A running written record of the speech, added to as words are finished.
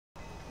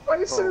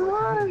I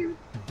survived!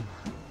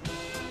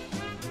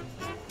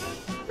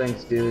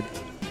 Thanks, dude.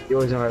 You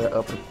always know how to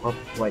up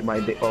like my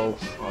day. Oh,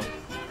 fuck.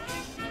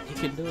 You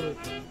can do it.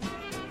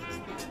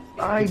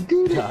 I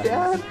did it,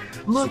 Dad!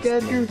 Look,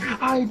 Edgar,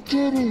 I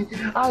did it!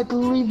 I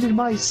believed in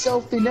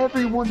myself and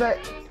everyone that...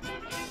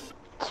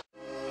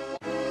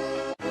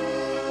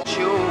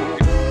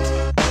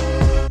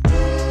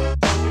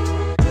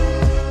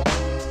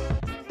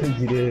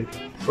 You did.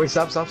 Wait,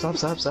 stop. No,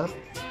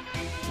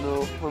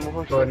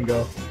 Go ahead and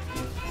go.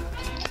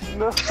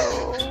 No.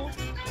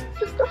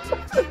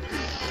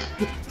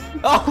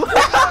 Oh!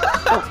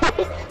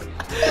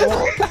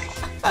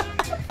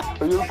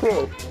 Are you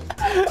okay?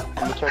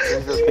 I'm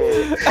checking he's okay.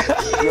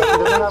 He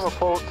doesn't have a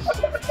pulse.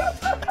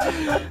 I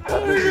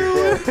think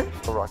he's dead.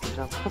 A rocket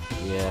jump.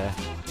 Yeah.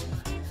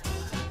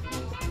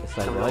 It's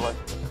like what?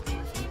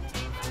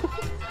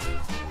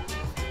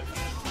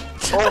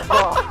 Oh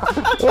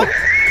god!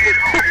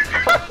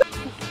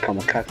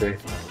 Kamikaze.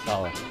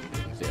 Oh.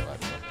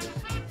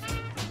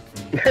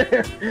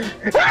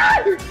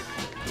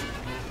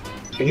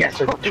 Yes,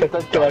 sir. Look at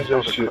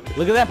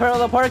that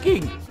parallel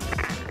parking!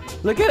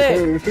 Look at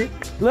it!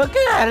 Look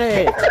at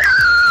it!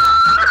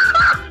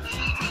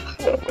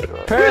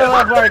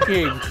 Parallel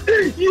parking!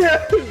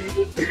 Yeah!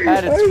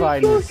 At its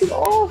finest. That's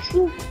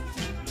awesome!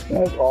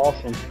 That's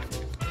awesome.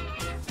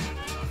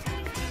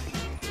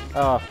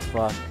 Oh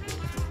fuck.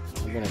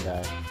 I'm gonna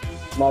die.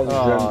 Oh,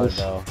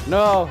 no.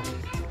 No!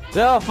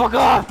 No, fuck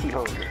off!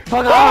 No.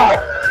 Fuck off!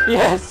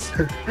 Yes!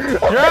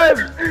 Drive!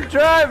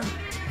 Drive!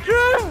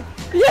 Drive!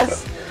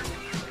 Yes!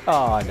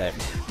 Oh, I died.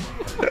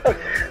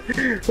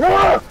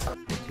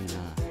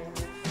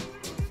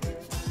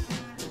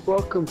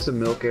 Welcome to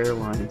Milk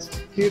Airlines.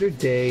 Here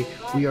today,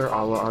 we are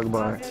Allah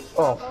Akbar.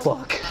 Oh,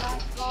 fuck.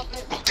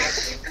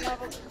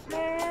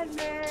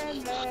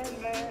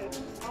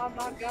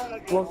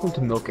 Welcome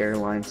to Milk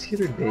Airlines. Here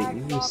today,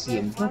 you will see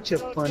a bunch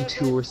of fun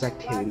tourist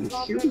activities.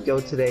 Here we go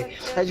today.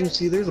 As you can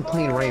see, there's a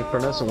plane right in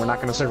front of us, and we're not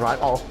gonna survive.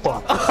 Oh,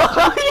 fuck.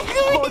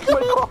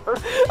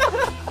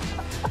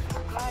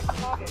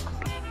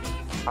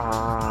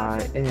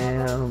 I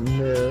am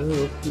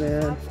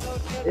Milkman.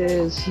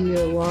 Is he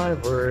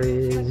alive or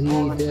is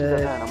he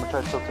dead? I'm gonna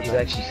try to tilt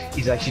it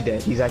He's actually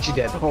dead. He's actually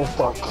dead. Oh,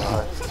 fuck.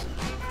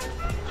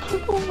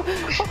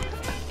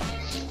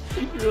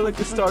 You're like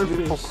a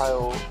starfish.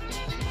 Pile.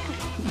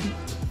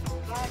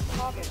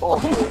 Oh.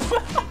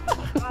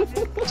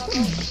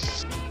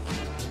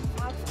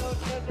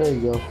 There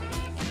you go.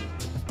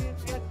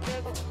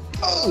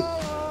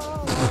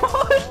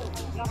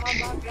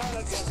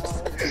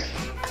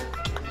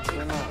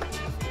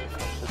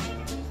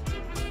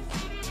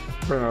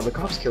 Bro, are the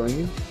cops killing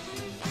you?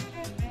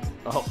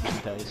 Oh, he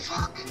died.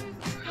 Fuck!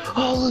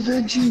 I'll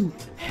avenge you!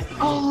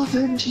 I'll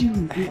avenge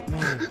you!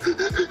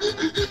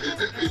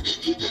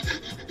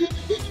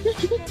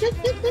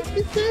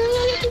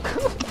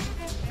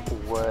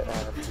 What?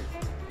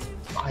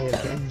 I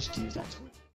avenged you, that's what